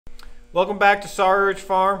Welcome back to Sawyer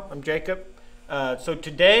Farm. I'm Jacob. So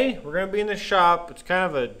today we're going to be in the shop. It's kind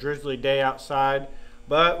of a drizzly day outside,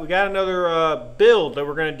 but we got another build that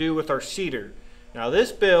we're going to do with our cedar. Now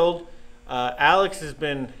this build, Alex has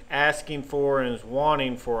been asking for and is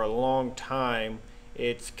wanting for a long time.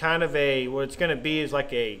 It's kind of what it's going to be is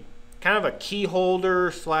like a kind of a key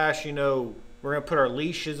holder slash, we're going to put our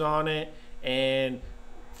leashes on it, and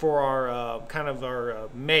for our kind of our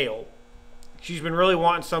mail. She's been really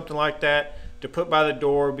wanting something like that to put by the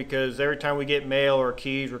door, because every time we get mail or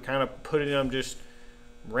keys, we're kind of putting them just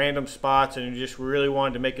random spots, and we really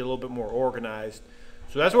wanted to make it a little bit more organized.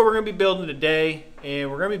 So that's what we're going to be building today,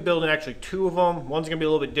 and we're going to be building actually two of them. One's going to be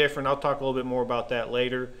a little bit different. I'll talk a little bit more about that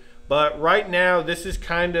later. But right now, this is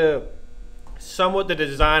kind of somewhat the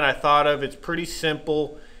design I thought of. It's pretty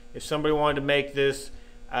simple if somebody wanted to make this.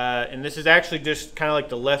 And this is actually just kind of like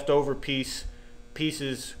the leftover pieces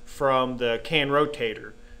from the can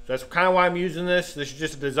rotator. So that's kind of why I'm using this. This is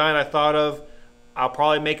just a design I thought of. I'll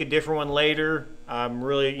probably make a different one later. I'm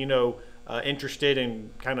really, interested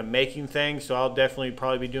in kind of making things, so I'll definitely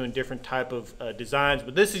probably be doing different type of designs.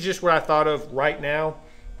 But this is just what I thought of right now.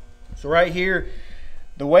 So right here,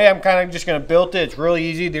 the way I'm kind of just going to build it, it's really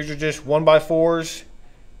easy. These are just 1x4s,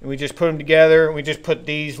 and we just put them together, and we just put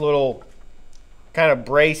these little kind of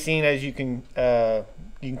bracing, as you can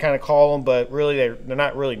kind of call them, but really they're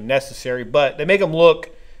not really necessary, but they make them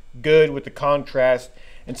look good with the contrast.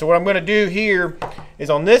 And so what I'm going to do here is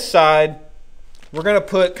on this side, we're going to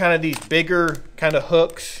put kind of these bigger kind of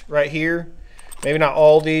hooks right here. Maybe not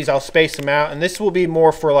all these, I'll space them out, and this will be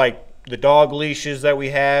more for like the dog leashes that we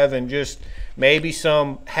have, and just maybe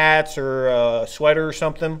some hats or a sweater or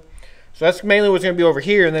something. So that's mainly what's going to be over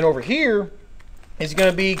here. And then over here is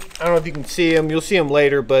going to be, I don't know if you can see them, you'll see them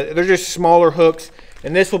later, but they're just smaller hooks.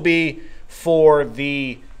 And this will be for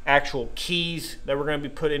the actual keys that we're going to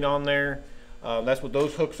be putting on there. That's what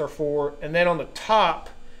those hooks are for. And then on the top,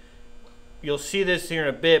 you'll see this here in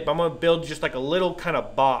a bit, but I'm going to build just like a little kind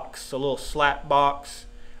of box, a little slat box,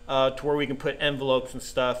 to where we can put envelopes and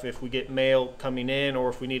stuff if we get mail coming in, or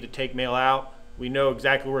if we need to take mail out. We know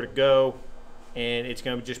exactly where to go, and it's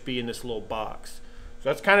going to just be in this little box. So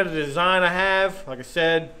that's kind of the design I have. Like I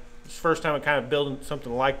said, it's the first time I'm kind of building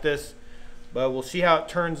something like this. But we'll see how it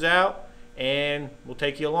turns out, and we'll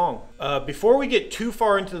take you along. Before we get too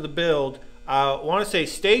far into the build, I want to say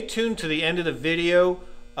stay tuned to the end of the video.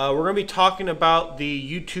 We're going to be talking about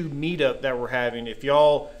the YouTube meetup that we're having. If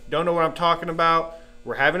y'all don't know what I'm talking about,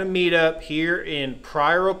 we're having a meetup here in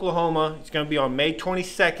Pryor, Oklahoma. It's going to be on May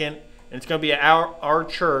 22nd, and it's going to be at our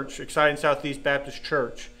church, Exciting Southeast Baptist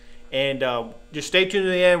Church. And just stay tuned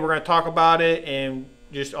to the end. We're going to talk about it and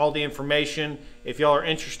just all the information. If y'all are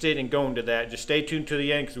interested in going to that, just stay tuned to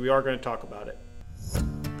the end, because we are going to talk about it.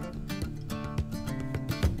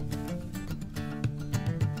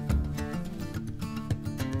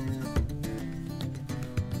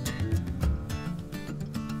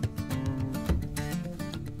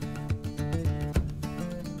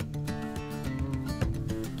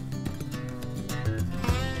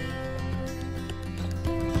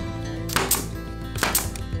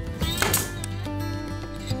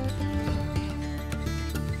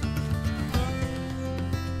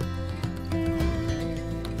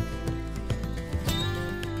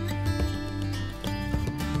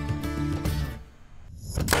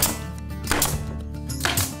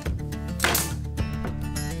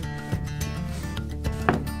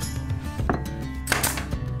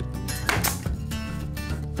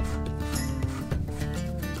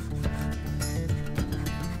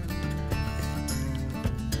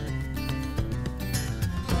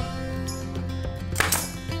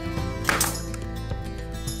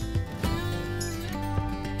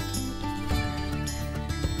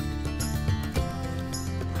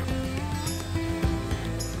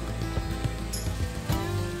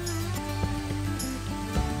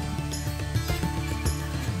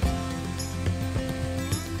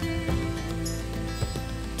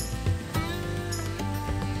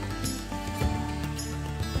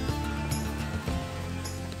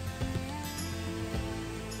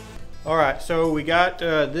 Alright, so we got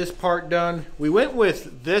this part done. We went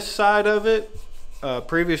with this side of it.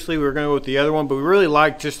 Previously we were going to go with the other one, but we really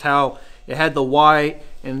liked just how it had the white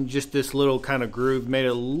and just this little kind of groove. Made it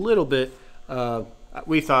a little bit,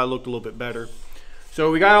 we thought it looked a little bit better.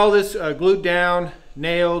 So we got all this glued down,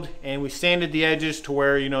 nailed, and we sanded the edges to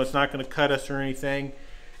where it's not going to cut us or anything.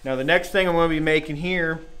 Now the next thing I'm going to be making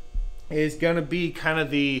here is going to be kind of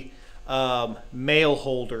the mail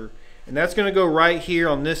holder. And that's going to go right here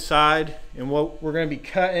on this side. And what we're going to be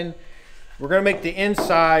cutting, we're going to make the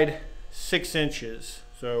inside 6 inches.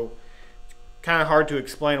 So kind of hard to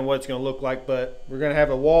explain what it's going to look like, but we're going to have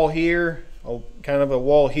a wall here, kind of a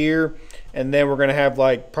wall here, and then we're going to have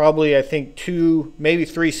like probably I think 2, maybe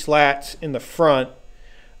 3 slats in the front,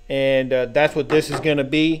 and that's what this is going to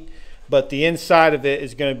be. But the inside of it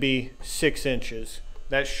is going to be 6 inches.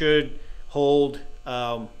 That should hold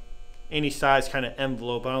any size kind of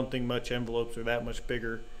envelope. I don't think much envelopes are that much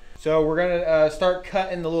bigger. So we're going to start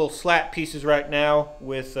cutting the little slat pieces right now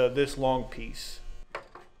with this long piece.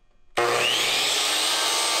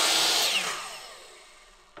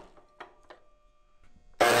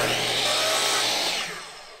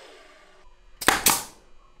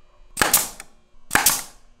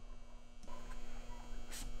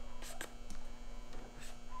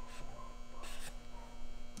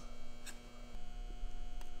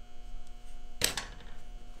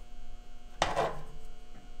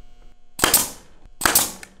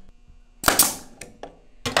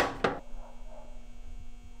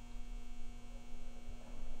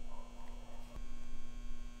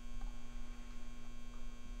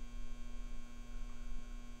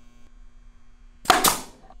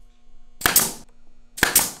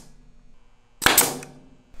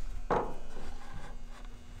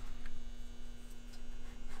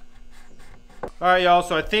 All right, y'all,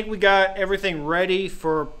 so I think we got everything ready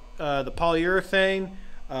for the polyurethane.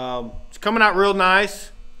 It's coming out real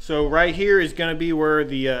nice. So right here is going to be where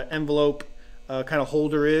the envelope kind of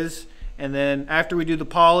holder is. And then after we do the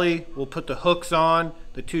poly, we'll put the hooks on,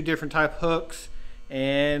 the 2 different type hooks,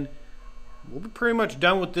 and we'll be pretty much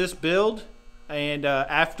done with this build. And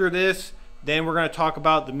after this, then we're going to talk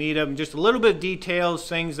about the meetup and just a little bit of details,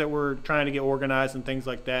 things that we're trying to get organized and things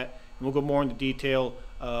like that. And we'll go more into detail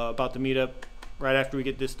about the meetup right after we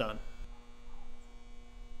get this done.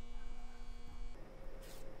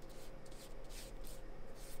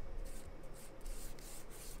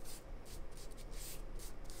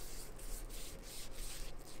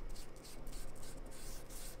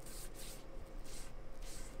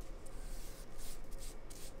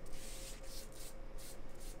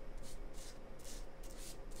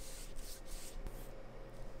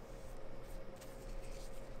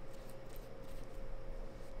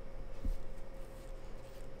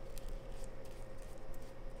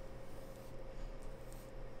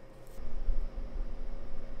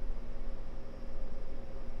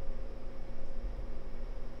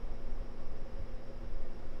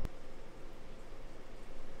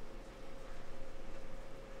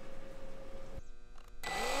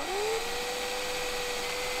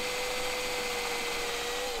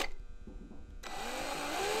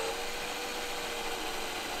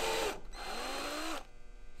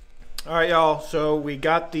 All right, y'all, so we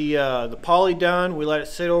got the poly done. We let it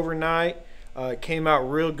sit overnight. It came out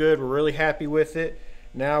real good. We're really happy with it.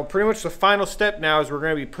 Now, pretty much the final step now is we're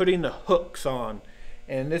going to be putting the hooks on.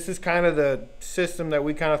 And this is kind of the system that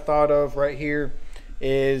we kind of thought of right here.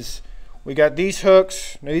 Is we got these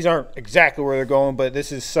hooks. Now, these aren't exactly where they're going, but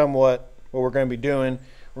this is somewhat what we're going to be doing.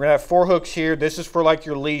 We're going to have 4 hooks here. This is for like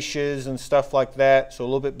your leashes and stuff like that, so a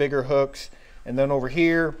little bit bigger hooks. And then over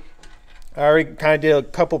here, I already kind of did a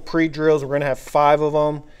couple pre-drills. We're going to have 5 of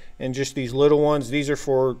them, and just these little ones. These are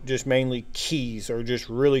for just mainly keys or just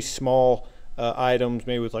really small items,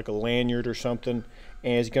 maybe with like a lanyard or something,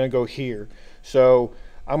 and it's going to go here. So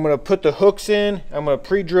I'm going to put the hooks in. I'm going to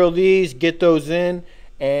pre-drill these, get those in,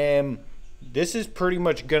 and this is pretty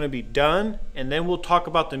much going to be done. And then we'll talk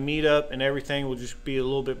about the meetup and everything. Will just be a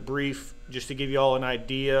little bit brief just to give you all an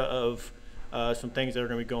idea of some things that are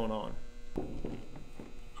going to be going on.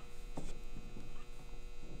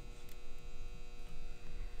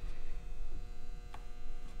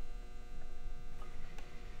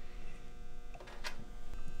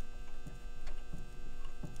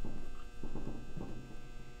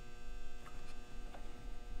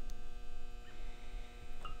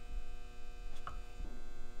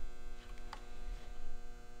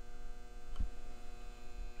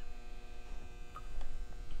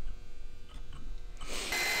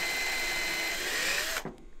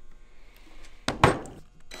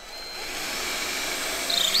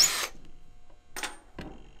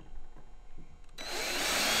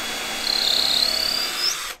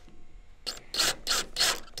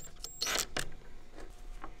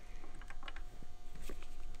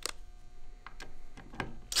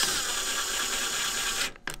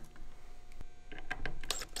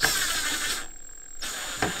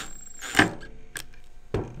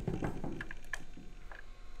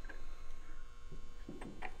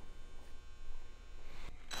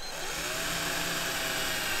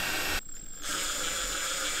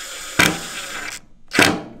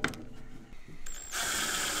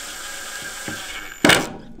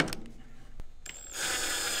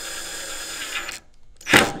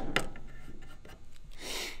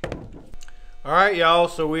 All right, y'all,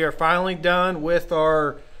 so we are finally done with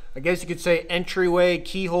our, I guess you could say, entryway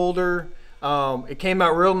key holder. It came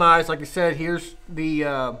out real nice. Like I said, here's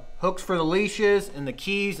the hooks for the leashes and the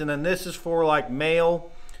keys, and then this is for like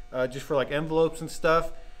mail, just for like envelopes and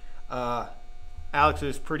stuff. Alex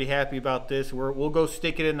is pretty happy about this. We'll go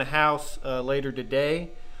stick it in the house later today.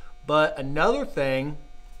 But another thing,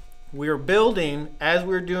 we are building as we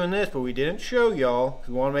were doing this, but we didn't show y'all because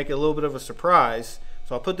we want to make it a little bit of a surprise.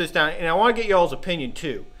 So I'll put this down, and I want to get y'all's opinion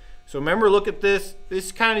too. So remember, look at this.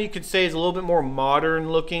 This kind of, you could say, is a little bit more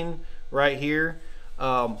modern looking right here.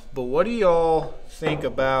 But what do y'all think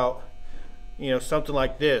about, something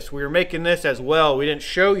like this? We were making this as well. We didn't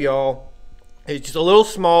show y'all. It's just a little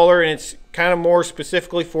smaller, and it's kind of more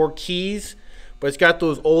specifically for keys, but it's got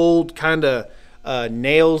those old kind of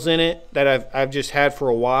nails in it that I've just had for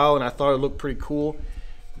a while, and I thought it looked pretty cool.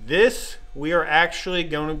 This we are actually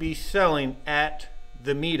going to be selling at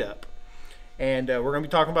the meetup, and we're going to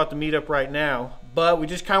be talking about the meetup right now, but we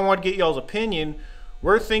just kind of want to get y'all's opinion.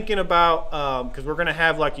 We're thinking about, because we're going to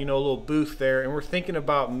have like, a little booth there, and we're thinking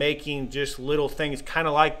about making just little things kind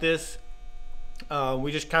of like this.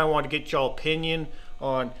 We just kind of want to get y'all opinion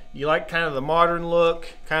on, you like kind of the modern look,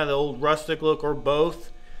 kind of the old rustic look, or both.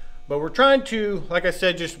 But we're trying to, like I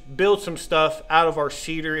said, just build some stuff out of our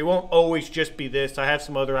cedar. It won't always just be this. I have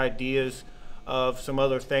some other ideas of some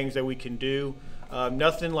other things that we can do.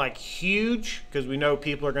 Nothing like huge, because we know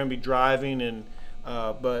people are going to be driving, and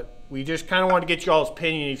but we just kind of want to get y'all's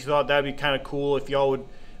opinion if you thought that'd be kind of cool, if y'all would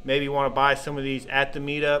maybe want to buy some of these at the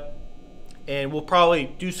meetup. And we'll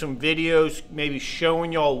probably do some videos maybe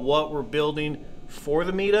showing y'all what we're building for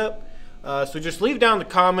the meetup. So just leave down in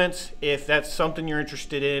the comments if that's something you're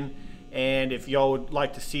interested in, and if y'all would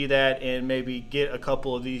like to see that, and maybe get a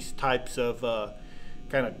couple of these types of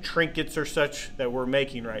kind of trinkets or such that we're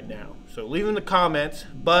making right now. So leave in the comments.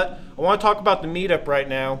 But I want to talk about the meetup right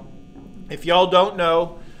now. If y'all don't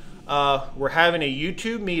know, we're having a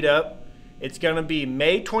YouTube meetup. It's going to be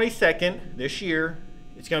May 22nd this year.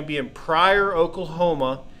 It's going to be in Pryor,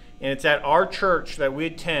 Oklahoma, and it's at our church that we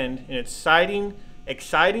attend, and it's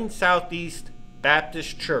Exciting Southeast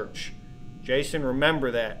Baptist Church. Jason,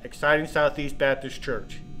 remember that. Exciting Southeast Baptist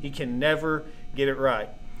Church. He can never get it right.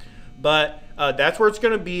 But that's where it's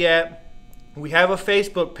going to be at. We have a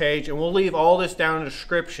Facebook page, and we'll leave all this down in the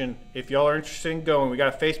description if y'all are interested in going. We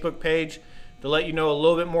got a Facebook page to let you know a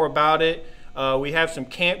little bit more about it. We have some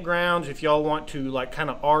campgrounds if y'all want to like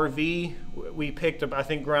kind of RV. We picked up, I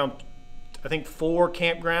think 4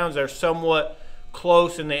 campgrounds that are somewhat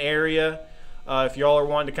close in the area. If y'all are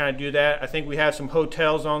wanting to kind of do that, I think we have some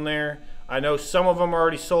hotels on there. I know some of them are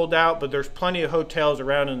already sold out, but there's plenty of hotels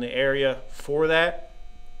around in the area for that.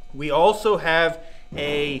 We also have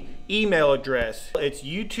a email address. It's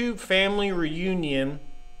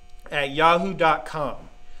youtubefamilyreunion@yahoo.com.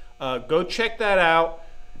 Go check that out.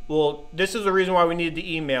 Well, this is the reason why we needed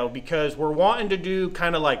the email, because we're wanting to do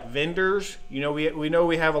kind of like vendors. We know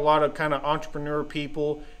we have a lot of kind of entrepreneur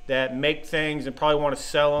people that make things and probably want to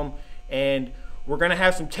sell them, and we're going to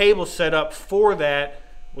have some tables set up for that.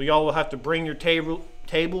 Well, y'all will have to bring your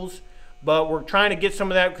tables, but we're trying to get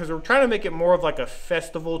some of that because we're trying to make it more of like a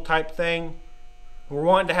festival type thing. We're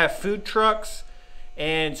wanting to have food trucks,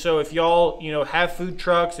 and so if y'all have food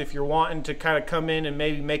trucks, if you're wanting to kind of come in and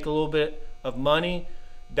maybe make a little bit of money,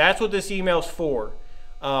 that's what this email's for.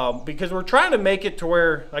 Because we're trying to make it to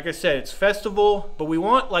where, like I said, it's festival, but we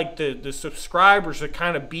want like the subscribers to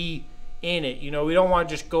kind of be in it. We don't want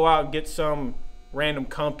to just go out and get some random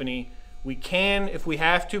company. We can if we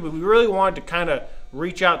have to, but we really wanted to kind of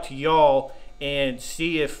reach out to y'all and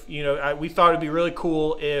see if we thought it'd be really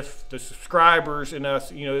cool if the subscribers and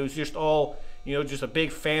us, it was just all just a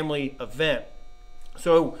big family event.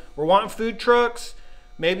 So we're wanting food trucks,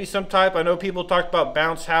 maybe some type. I know people talked about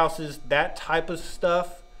bounce houses, that type of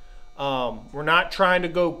stuff. We're not trying to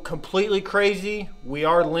go completely crazy. We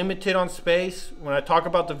are limited on space. When I talk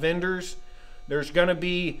about the vendors, there's going to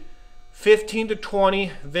be 15 to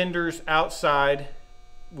 20 vendors outside.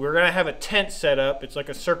 We're going to have a tent set up. It's like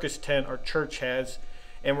a circus tent our church has,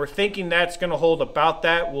 and we're thinking that's going to hold about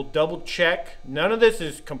that. We'll double check. None of this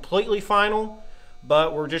is completely final,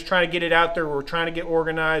 but we're just trying to get it out there. We're trying to get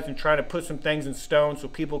organized and trying to put some things in stone so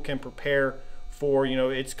people can prepare for,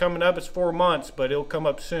 it's coming up. It's 4 months, but it'll come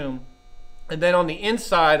up soon. And then on the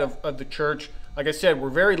inside of the church, like I said, we're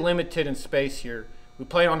very limited in space here. We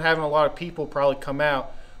plan on having a lot of people probably come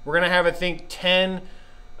out. We're going to have, I think, 10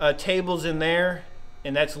 tables in there,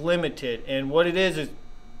 and that's limited. And what it is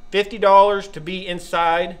 $50 to be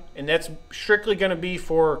inside, and that's strictly going to be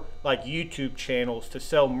for like YouTube channels to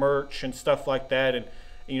sell merch and stuff like that. And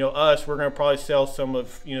you know, us, we're going to probably sell some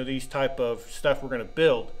of, you know, these type of stuff we're going to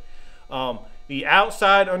build. The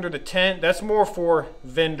outside under the tent, that's more for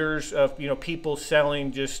vendors of, you know, people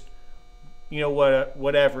selling just, you know,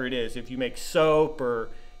 whatever it is. If you make soap or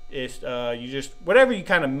it's you just whatever you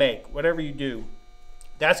kind of make, whatever you do,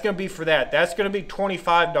 that's going to be for that. That's going to be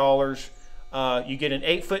 $25. You get an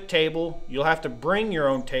 8-foot table. You'll have to bring your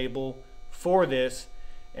own table for this.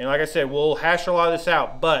 And like I said, we'll hash a lot of this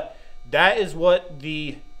out, but that is what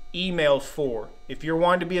the email's for. If you're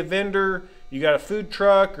wanting to be a vendor, you got a food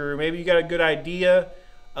truck, or maybe you got a good idea,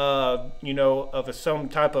 you know, of some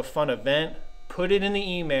type of fun event, put it in the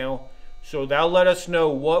email, so that'll let us know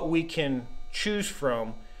what we can choose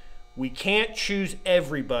from. We can't choose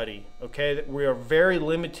everybody, okay? We are very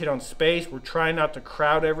limited on space. We're trying not to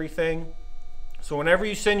crowd everything. So whenever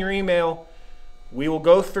you send your email, we will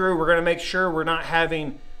go through. We're going to make sure we're not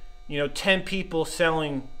having, you know, 10 people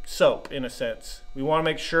selling soap, in a sense. We want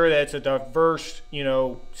to make sure that it's a diverse, you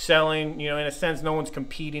know, selling, you know, in a sense, no one's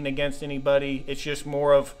competing against anybody. It's just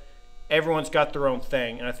more of everyone's got their own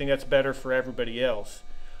thing, and I think that's better for everybody else.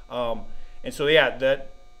 And so, yeah,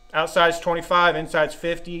 that outside's 25, inside's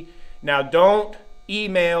 50. Now, don't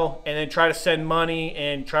email and then try to send money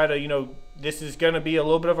and try to, you know, this is going to be a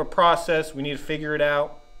little bit of a process. We need to figure it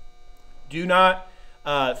out. Do not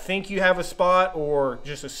think you have a spot or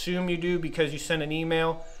just assume you do because you send an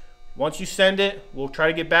email. Once you send it, we'll try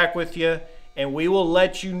to get back with you, and we will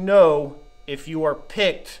let you know if you are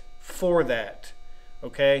picked for that,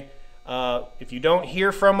 okay? If you don't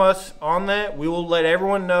hear from us on that, we will let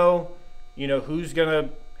everyone know, you know, who's going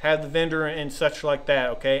to have the vendor and such like that,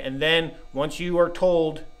 okay? And then once you are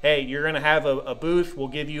told, hey, you're going to have a booth, we'll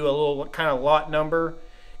give you a little kind of lot number,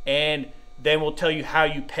 and then we'll tell you how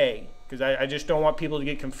you pay. Because I just don't want people to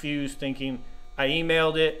get confused thinking I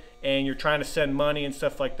emailed it and you're trying to send money and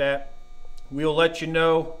stuff like that. We'll let you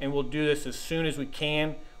know, and we'll do this as soon as we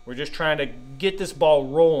can. We're just trying to get this ball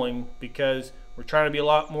rolling because we're trying to be a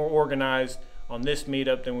lot more organized on this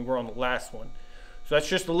meetup than we were on the last one. So that's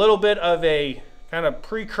just a little bit of a kind of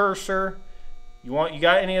precursor. You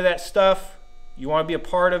got any of that stuff? You want to be a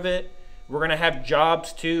part of it? We're going to have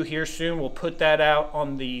jobs too here soon. We'll put that out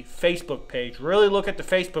on the Facebook page. Really look at the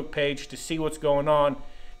Facebook page to see what's going on.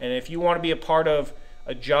 And if you want to be a part of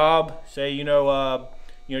a job, say, you know,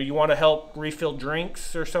 you want to help refill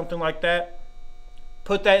drinks or something like that,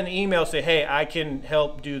 put that in the email. Say, hey, I can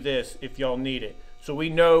help do this if y'all need it. So we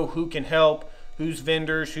know who can help, who's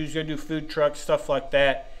vendors, who's going to do food trucks, stuff like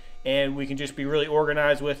that. And we can just be really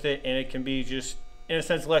organized with it, and it can be just, in a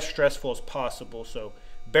sense, less stressful as possible. So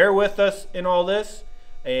bear with us in all this,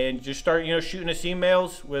 and just start, you know, shooting us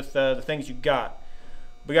emails with the things you got.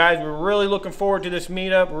 But guys, we're really looking forward to this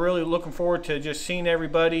meetup. We're really looking forward to just seeing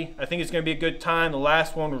everybody. I think it's going to be a good time. The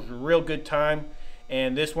last one was a real good time,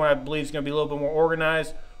 and this one I believe is going to be a little bit more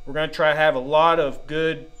organized. We're going to try to have a lot of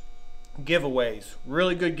good giveaways,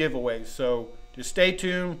 really good giveaways. So just stay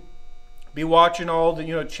tuned. Be watching all the,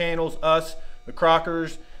 you know, channels, us, the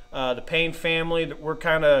Crockers, the Payne family. That we're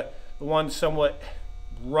kind of the ones somewhat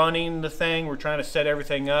running the thing. We're trying to set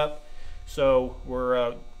everything up. So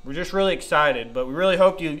we're just really excited. But we really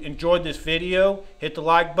hope you enjoyed this video. Hit the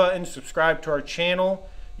like button, subscribe to our channel.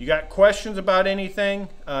 You got questions about anything?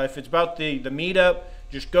 If it's about the meetup,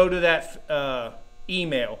 just go to that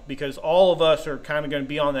email, because all of us are kind of going to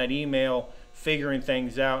be on that email figuring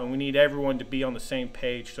things out, and we need everyone to be on the same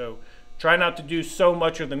page. So try not to do so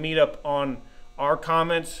much of the meetup on our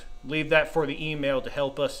comments. Leave that for the email to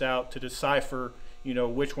help us out to decipher, you know,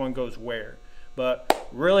 which one goes where. But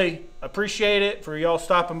really appreciate it for y'all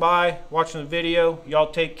stopping by, watching the video.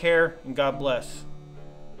 Y'all take care, and God bless.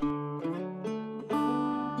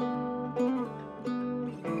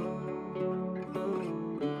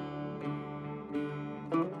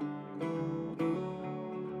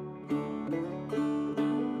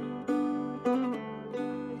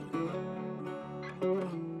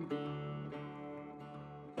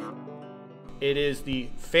 It is the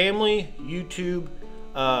family YouTube,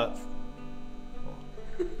 what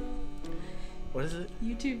is it?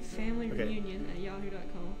 YouTube family reunion at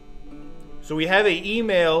yahoo.com. So we have an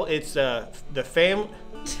email. It's the family.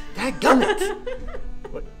 Dadgummit!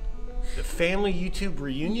 What? The family YouTube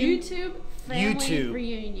reunion. YouTube family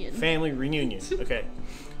reunion. Family reunion. Okay.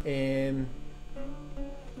 And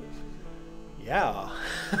yeah.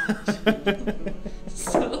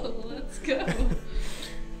 So let's go.